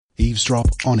Eavesdrop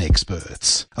on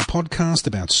Experts, a podcast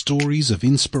about stories of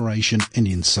inspiration and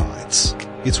insights.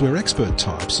 It's where expert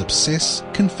types obsess,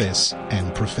 confess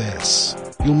and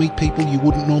profess. You'll meet people you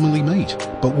wouldn't normally meet,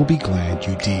 but will be glad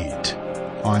you did.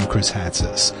 I'm Chris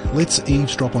Hatzis. Let's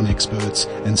eavesdrop on experts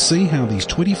and see how these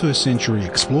 21st century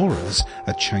explorers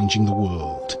are changing the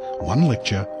world. One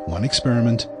lecture, one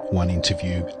experiment, one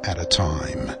interview at a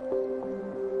time.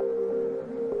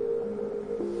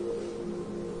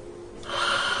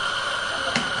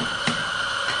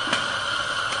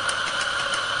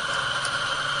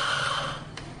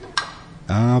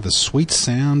 The sweet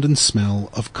sound and smell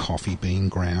of coffee being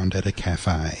ground at a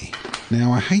cafe.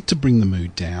 Now, I hate to bring the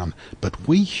mood down, but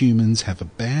we humans have a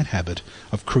bad habit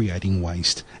of creating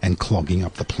waste and clogging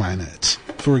up the planet.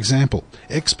 For example,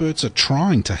 experts are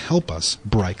trying to help us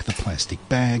break the plastic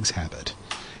bags habit.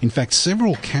 In fact,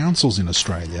 several councils in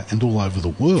Australia and all over the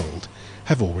world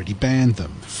have already banned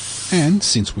them. And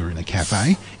since we're in a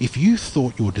cafe, if you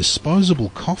thought your disposable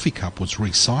coffee cup was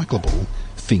recyclable,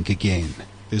 think again.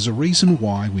 There's a reason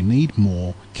why we need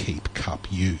more keep cup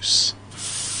use.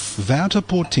 Wouter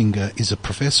Portinga is a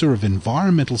professor of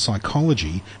environmental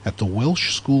psychology at the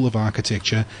Welsh School of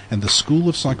Architecture and the School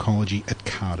of Psychology at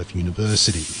Cardiff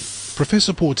University.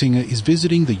 Professor Portinga is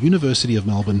visiting the University of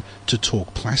Melbourne to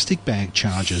talk plastic bag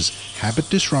charges, habit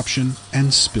disruption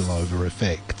and spillover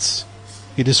effects.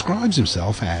 He describes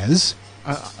himself as...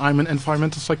 I'm an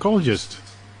environmental psychologist.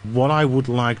 What I would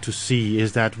like to see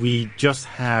is that we just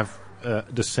have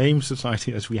the same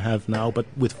society as we have now, but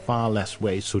with far less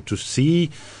waste. So to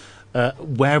see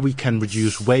where we can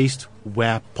reduce waste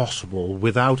where possible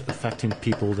without affecting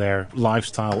people, their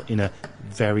lifestyle in a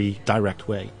very direct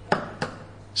way.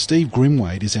 Steve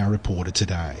Grimwade is our reporter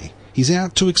today. He's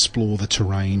out to explore the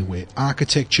terrain where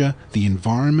architecture, the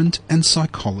environment and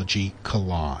psychology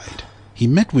collide. He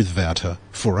met with Wouter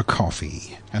for a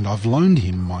coffee, and I've loaned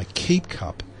him my Keep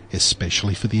Cup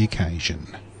especially for the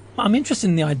occasion. I'm interested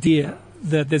in the idea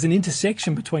that there's an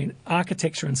intersection between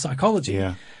architecture and psychology,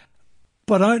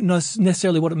 but I don't know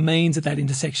necessarily what it means at that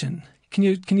intersection. Can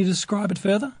you describe it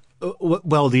further?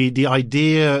 Well, the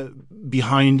idea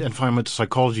behind environmental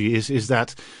psychology is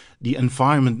that the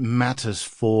environment matters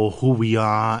for who we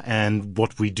are and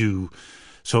what we do.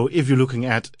 So if you're looking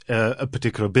at a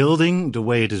particular building, the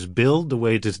way it is built, the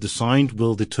way it is designed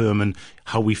will determine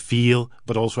how we feel,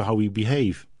 but also how we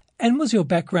behave. And was your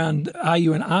background, are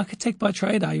you an architect by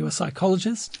trade? Are you a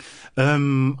psychologist?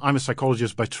 I'm a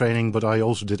psychologist by training, but I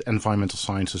also did environmental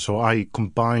sciences. So I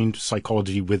combined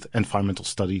psychology with environmental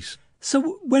studies.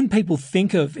 So when people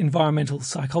think of environmental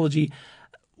psychology,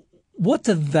 what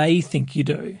do they think you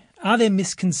do? Are there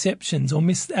misconceptions or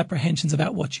misapprehensions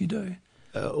about what you do?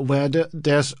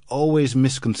 There's always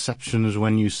misconceptions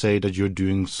when you say that you're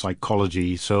doing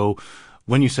psychology. So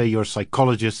when you say you're a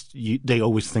psychologist, they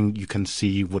always think you can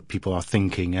see what people are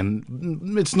thinking,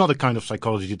 and it's not a kind of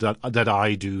psychology that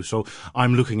I do. So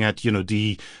I'm looking at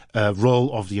the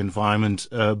role of the environment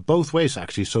both ways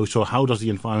actually. So how does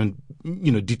the environment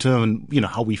determine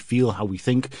how we feel, how we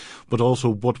think, but also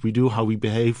what we do, how we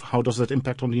behave? How does that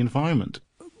impact on the environment?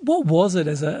 What was it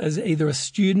as either a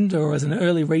student or as an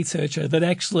early researcher that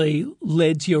actually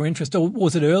led to your interest, or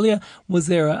was it earlier? Was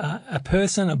there a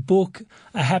person, a book,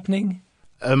 a happening?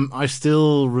 I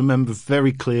still remember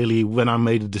very clearly when I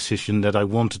made a decision that I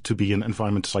wanted to be an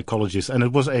environmental psychologist. And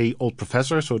it was an old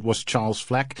professor, so it was Charles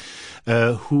Flack,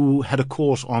 who had a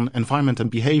course on environment and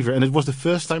behavior. And it was the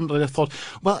first time that I thought,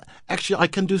 well, actually, I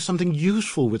can do something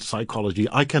useful with psychology.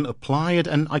 I can apply it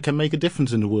and I can make a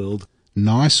difference in the world.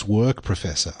 Nice work,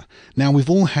 Professor. Now, we've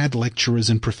all had lecturers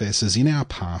and professors in our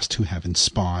past who have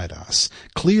inspired us.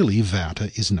 Clearly, Wouter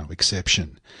is no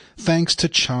exception. Thanks to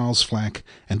Charles Flack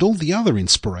and all the other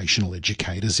inspirational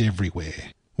educators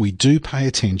everywhere. We do pay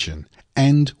attention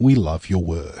and we love your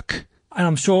work. And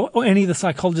I'm sure any of the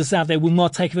psychologists out there will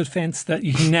not take offence that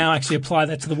you can now actually apply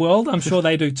that to the world. I'm sure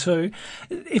they do too.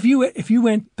 If you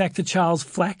went back to Charles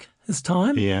Flack's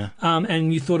time,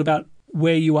 and you thought about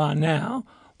where you are now,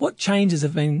 what changes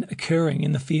have been occurring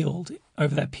in the field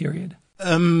over that period?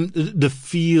 The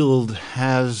field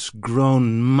has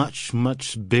grown much,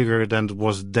 much bigger than it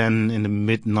was then in the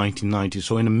mid-1990s.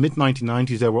 So in the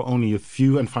mid-1990s, there were only a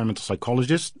few environmental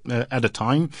psychologists at a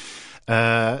time.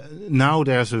 Now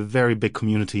there's a very big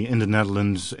community in the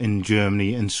Netherlands, in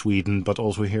Germany, in Sweden, but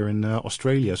also here in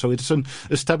Australia. So it's an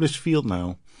established field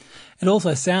now. It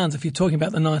also sounds, if you're talking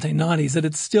about the 1990s, that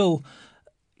it still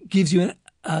gives you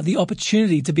the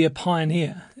opportunity to be a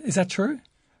pioneer. Is that true?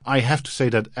 I have to say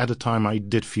that at the time I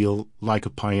did feel like a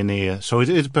pioneer. So it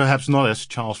is perhaps not as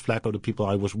Charles Fleck or the people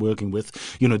I was working with.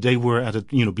 They were at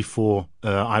it, before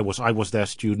I was their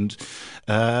student.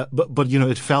 But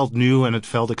it felt new and it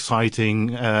felt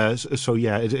exciting. So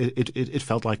yeah, it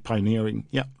felt like pioneering.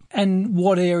 Yeah. And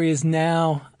what areas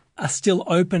now are still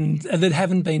open that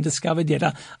haven't been discovered yet?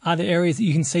 Are there areas that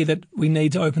you can see that we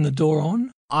need to open the door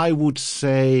on? I would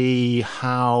say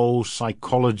how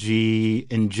psychology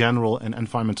in general and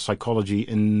environmental psychology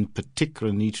in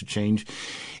particular need to change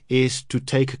is to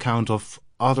take account of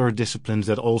other disciplines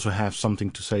that also have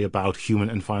something to say about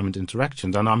human-environment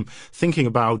interactions. And I'm thinking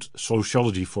about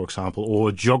sociology, for example,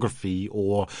 or geography,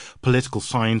 or political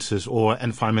sciences, or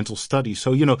environmental studies.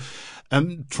 So,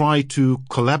 try to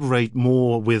collaborate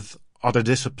more with other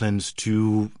disciplines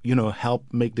to, help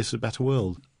make this a better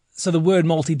world. So the word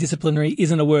multidisciplinary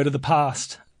isn't a word of the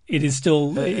past. It is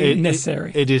still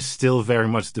necessary. It is still very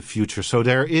much the future. So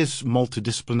there is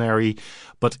multidisciplinary,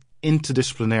 but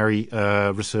interdisciplinary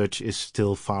research is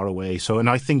still far away. And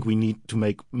I think we need to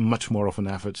make much more of an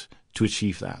effort to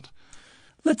achieve that.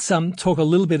 Let's talk a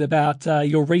little bit about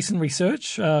your recent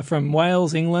research from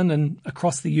Wales, England, and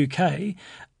across the UK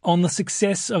on the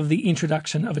success of the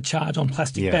introduction of a charge on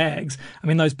plastic bags. I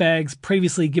mean, those bags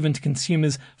previously given to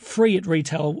consumers free at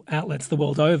retail outlets the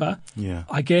world over. Yeah.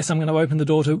 I guess I'm going to open the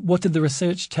door to what did the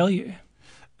research tell you?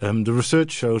 The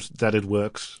research shows that it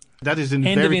works. That is end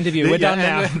of interview. We're done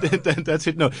now. That's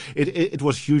it. No, it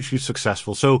was hugely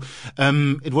successful. So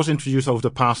it was introduced over the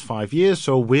past 5 years.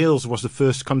 So Wales was the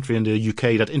first country in the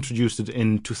UK that introduced it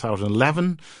in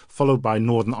 2011, followed by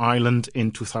Northern Ireland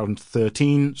in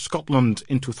 2013, Scotland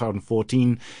in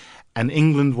 2014, and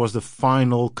England was the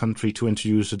final country to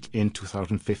introduce it in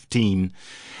 2015.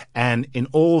 And in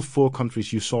all 4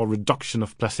 countries, you saw a reduction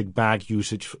of plastic bag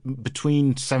usage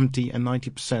between 70 and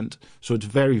 90%. So it's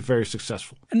very, very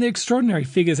successful. And the extraordinary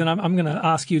figures, and I'm going to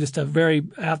ask you just a very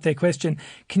out there question.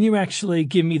 Can you actually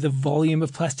give me the volume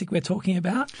of plastic we're talking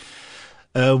about?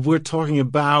 We're talking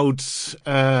about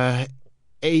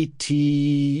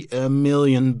 80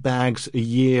 million bags a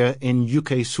year in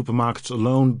UK supermarkets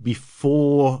alone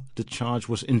before the charge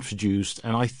was introduced.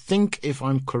 And I think, if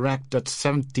I'm correct, that's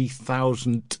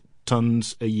 70,000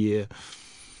 tons a year.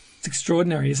 It's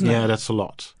extraordinary, isn't it? Yeah, that's a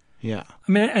lot. Yeah.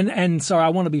 I mean, and sorry, I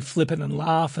want to be flippant and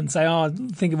laugh and say,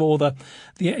 think of all the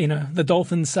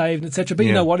dolphins saved, etc. But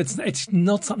you know what? It's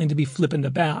not something to be flippant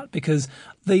about, because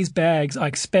these bags, I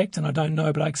expect, and I don't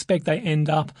know, but I expect they end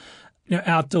up,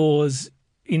 outdoors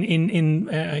in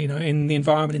the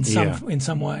environment in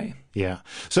some way. Yeah.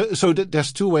 So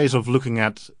there's 2 ways of looking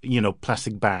at,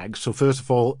 plastic bags. So first of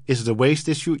all, is it a waste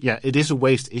issue? Yeah, it is a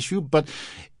waste issue, but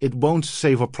it won't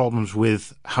save our problems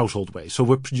with household waste. So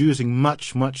we're producing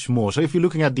much, much more. So if you're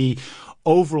looking at the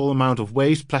overall amount of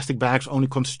waste, plastic bags only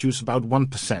constitutes about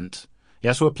 1%.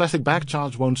 Yeah, so a plastic bag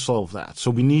charge won't solve that. So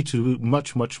we need to do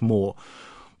much, much more.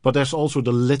 But there's also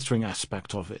the littering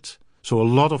aspect of it. So a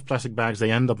lot of plastic bags, they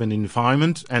end up in the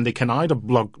environment, and they can either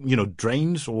block,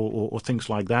 drains or things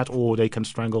like that, or they can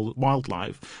strangle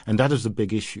wildlife. And that is the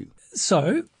big issue.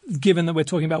 So, given that we're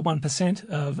talking about 1%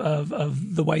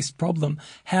 of the waste problem,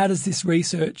 how does this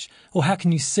research, or how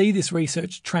can you see this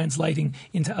research translating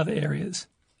into other areas?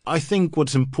 I think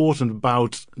what's important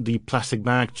about the plastic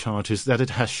bag charge is that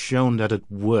it has shown that it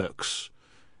works.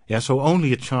 Yeah, so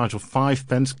only a charge of 5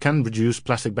 pence can reduce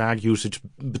plastic bag usage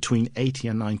between 80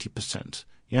 and 90%.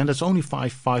 Yeah, and that's only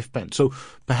 5 pence. So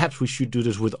perhaps we should do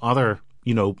this with other,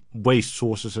 waste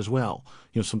sources as well.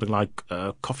 Something like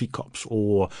coffee cups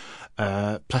or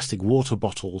plastic water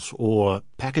bottles or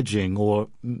packaging or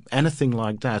anything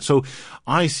like that. So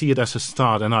I see it as a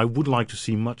start, and I would like to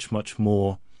see much, much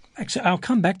more. Actually, I'll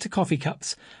come back to coffee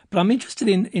cups, but I'm interested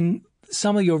in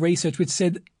some of your research which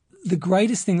said the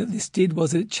greatest thing that this did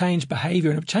was that it changed behaviour,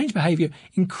 and it changed behaviour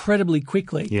incredibly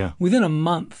quickly. Yeah. Within a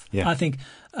month, yeah. I think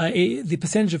the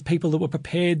percentage of people that were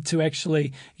prepared to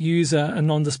actually use a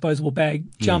non-disposable bag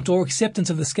jumped, or acceptance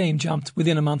of the scheme jumped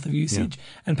within a month of usage. Yeah.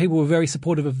 And people were very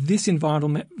supportive of this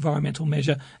environmental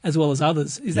measure as well as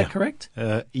others. Is that correct?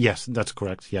 Yes, that's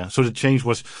correct. Yeah. So the change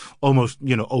was almost,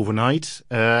 overnight.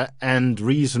 And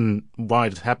reason why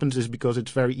it happens is because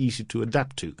it's very easy to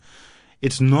adapt to.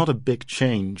 It's not a big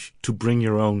change to bring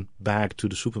your own bag to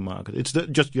the supermarket. It's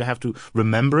just you have to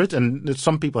remember it. And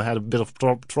some people had a bit of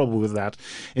trouble with that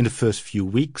in the first few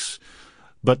weeks.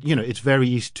 But, it's very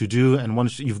easy to do. And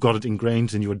once you've got it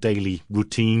ingrained in your daily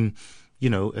routine,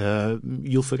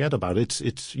 you'll forget about it.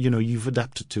 It's you've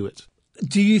adapted to it.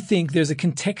 Do you think there's a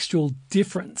contextual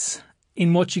difference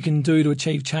in what you can do to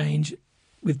achieve change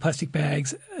with plastic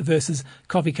bags versus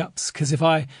coffee cups? Because if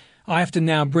I I have to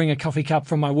now bring a coffee cup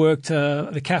from my work to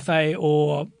the cafe,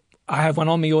 or I have one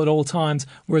on me at all times,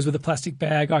 whereas with a plastic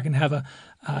bag, I can have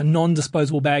a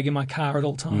non-disposable bag in my car at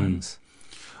all times.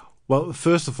 Well,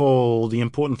 first of all, the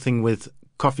important thing with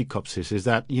coffee cups is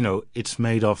that, it's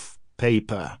made of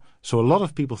paper. So a lot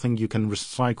of people think you can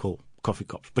recycle coffee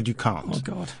cups, but you can't. Oh,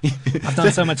 God. I've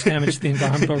done so much damage to the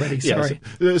environment already. Sorry.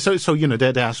 Yes. So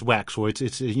there's wax, or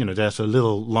it's there's a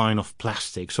little line of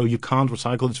plastic. So you can't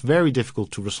recycle. It's very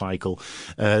difficult to recycle,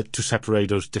 to separate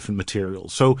those different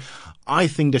materials. So I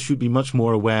think there should be much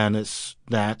more awareness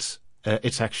that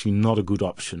it's actually not a good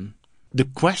option. The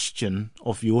question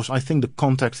of yours, I think the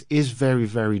context is very,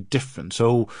 very different.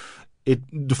 So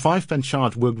the 5-pence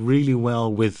charge worked really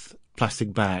well with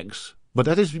plastic bags. But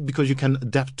that is because you can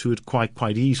adapt to it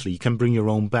quite easily. You can bring your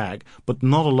own bag, but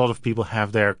not a lot of people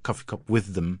have their coffee cup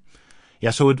with them.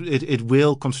 Yeah, so it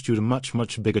will constitute a much,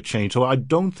 much bigger change. So I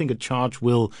don't think a charge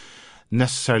will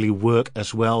necessarily work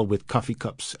as well with coffee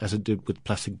cups as it did with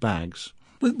plastic bags.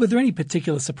 Were there any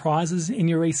particular surprises in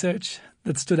your research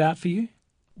that stood out for you?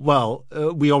 Well,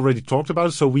 we already talked about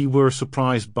it. So we were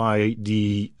surprised by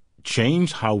the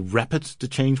change, how rapid the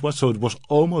change was. So it was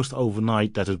almost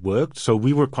overnight that it worked. So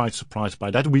we were quite surprised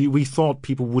by that. We thought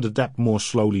people would adapt more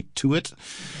slowly to it.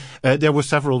 There were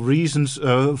several reasons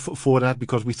for that,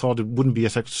 because we thought it wouldn't be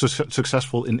as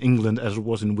successful in England as it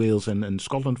was in Wales and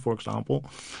Scotland, for example.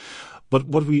 But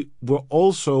what we were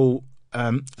also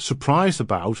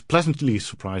pleasantly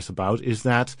surprised about, is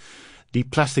that the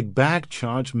plastic bag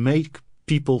charge made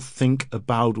people think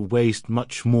about waste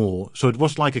much more. So it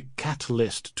was like a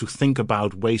catalyst to think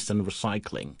about waste and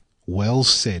recycling. Well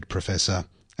said, Professor.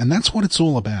 And that's what it's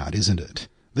all about, isn't it?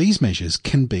 These measures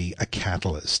can be a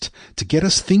catalyst to get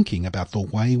us thinking about the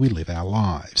way we live our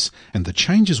lives and the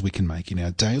changes we can make in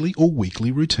our daily or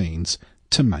weekly routines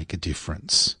to make a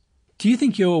difference. Do you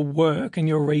think your work and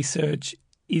your research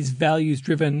is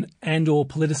values-driven and or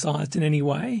politicised in any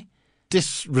way?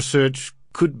 This research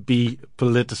could be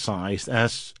politicized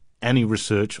as any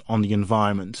research on the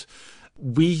environment.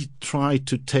 We try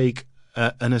to take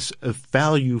a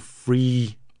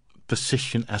value-free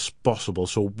position as possible.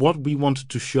 So what we wanted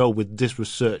to show with this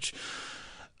research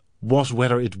was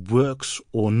whether it works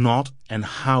or not, and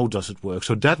how does it work.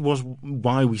 So that was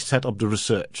why we set up the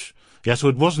research. Yeah, so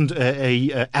it wasn't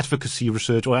a advocacy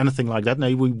research or anything like that.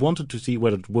 No, we wanted to see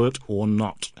whether it worked or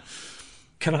not.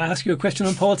 Can I ask you a question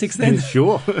on politics then?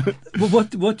 Sure. Well,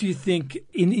 what do you think,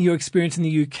 in your experience in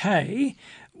the UK,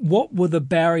 what were the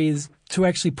barriers to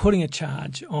actually putting a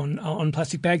charge on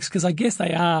plastic bags? Because I guess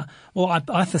they are,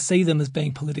 I foresee them as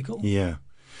being political. Yeah.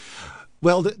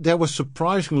 Well, there was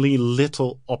surprisingly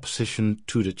little opposition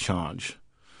to the charge.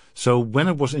 So when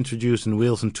it was introduced in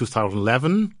Wales in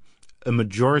 2011, a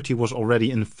majority was already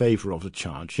in favor of the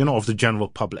charge, of the general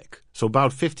public. So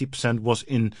about 50% was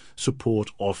in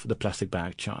support of the plastic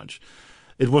bag charge.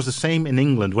 It was the same in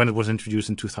England when it was introduced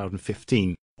in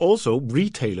 2015. Also,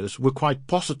 retailers were quite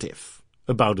positive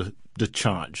about the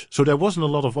charge. So there wasn't a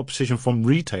lot of opposition from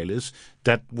retailers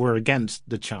that were against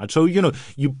the charge. So,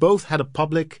 you both had a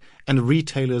public and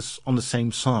retailers on the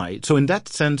same side. So in that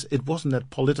sense, it wasn't that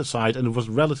politicized, and it was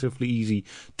relatively easy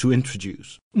to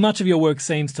introduce. Much of your work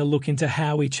seems to look into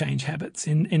how we change habits.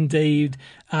 Indeed,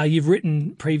 you've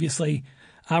written previously,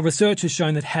 research has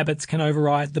shown that habits can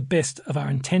override the best of our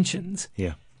intentions.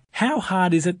 Yeah. How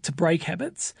hard is it to break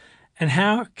habits? And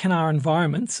how can our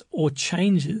environments, or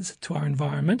changes to our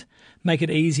environment, make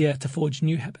it easier to forge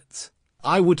new habits?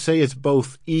 I would say it's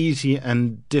both easy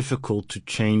and difficult to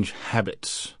change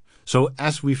habits. So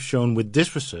as we've shown with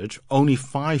this research, only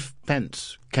 5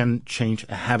 pence can change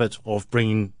a habit of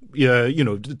bringing,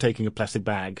 taking a plastic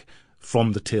bag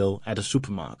from the till at a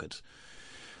supermarket.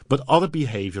 But other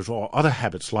behaviors or other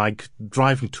habits, like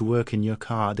driving to work in your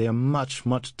car, they are much,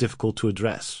 much difficult to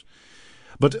address.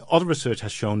 But other research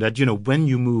has shown that, when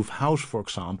you move house, for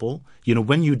example,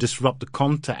 when you disrupt the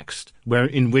context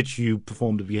in which you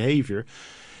perform the behavior,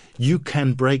 you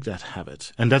can break that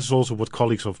habit. And that's also what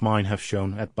colleagues of mine have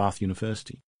shown at Bath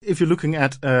University. If you're looking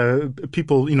at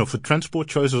people, for transport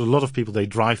choices, a lot of people, they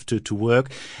drive to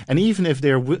work. And even if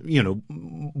they're,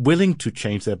 willing to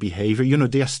change their behavior,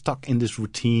 they are stuck in this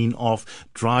routine of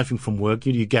driving from work.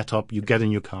 You get up, you get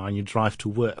in your car, and you drive to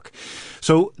work.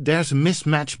 So there's a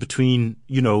mismatch between,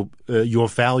 your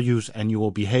values and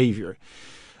your behavior.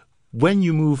 when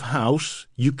you move house,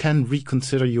 you can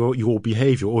reconsider your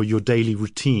behavior or your daily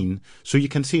routine. So you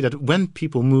can see that when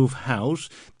people move house,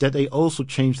 that they also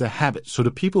change their habits. So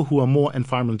the people who are more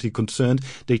environmentally concerned,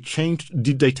 they tend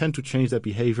to change their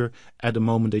behavior at the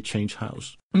moment they change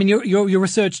house. I mean, your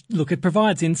research, look, it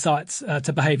provides insights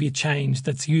to behaviour change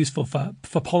that's useful for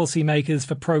policymakers,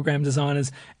 for program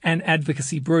designers and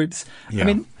advocacy groups. Yeah. I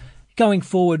mean, going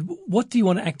forward, what do you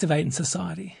want to activate in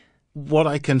society? What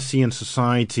I can see in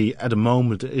society at the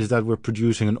moment is that we're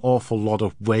producing an awful lot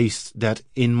of waste that,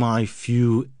 in my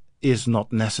view, is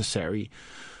not necessary.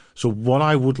 So what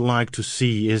I would like to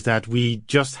see is that we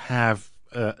just have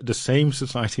the same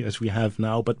society as we have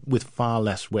now, but with far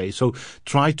less waste. So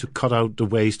try to cut out the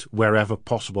waste wherever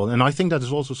possible. And I think that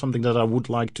is also something that I would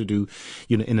like to do,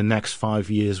 in the next 5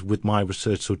 years with my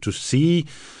research. So to see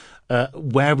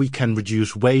where we can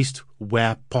reduce waste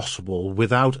where possible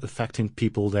without affecting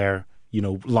people their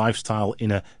lifestyle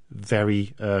in a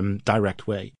very direct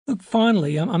way. Look,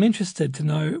 finally, I'm interested to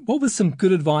know, what was some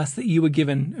good advice that you were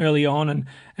given early on,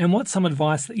 and what's some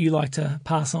advice that you like to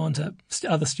pass on to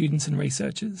other students and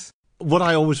researchers? What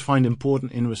I always find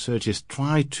important in research is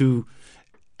try to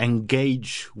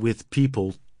engage with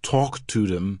people, talk to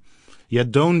them. Yeah,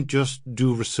 don't just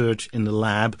do research in the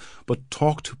lab, but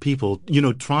talk to people.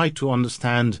 Try to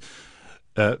understand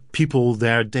people,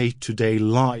 their day-to-day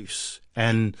lives,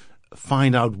 and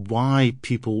find out why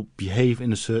people behave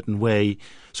in a certain way.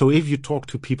 So if you talk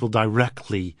to people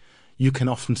directly, you can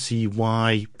often see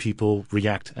why people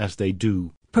react as they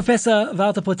do. Professor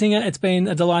Wouter Portinga, it's been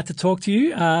a delight to talk to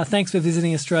you. Thanks for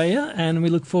visiting Australia, and we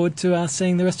look forward to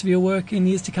seeing the rest of your work in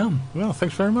years to come. Well,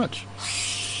 thanks very much.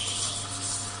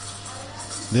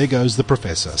 There goes the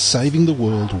professor, saving the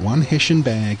world one Hessian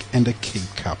bag and a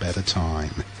keep cup at a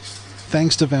time.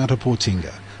 Thanks to Wouter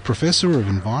Portinga, Professor of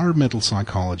Environmental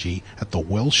Psychology at the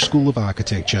Welsh School of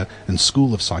Architecture and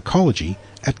School of Psychology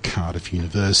at Cardiff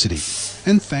University.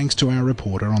 And thanks to our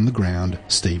reporter on the ground,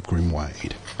 Steve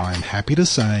Grimwade. I am happy to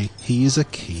say he is a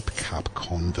keep cup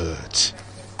convert.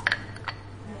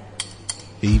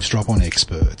 Eavesdrop on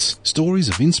Experts, Stories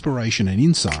of Inspiration and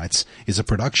Insights is a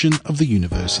production of the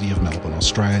University of Melbourne,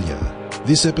 Australia.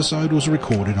 This episode was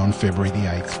recorded on February the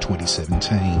 8th,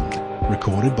 2017.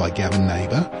 Recorded by Gavin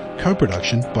Neighbour,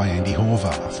 co-production by Andy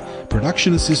Horvath,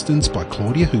 production assistance by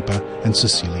Claudia Hooper and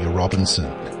Cecilia Robinson.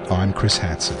 I'm Chris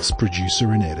Hatzis,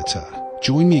 producer and editor.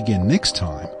 Join me again next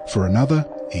time for another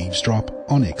Eavesdrop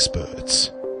on Experts.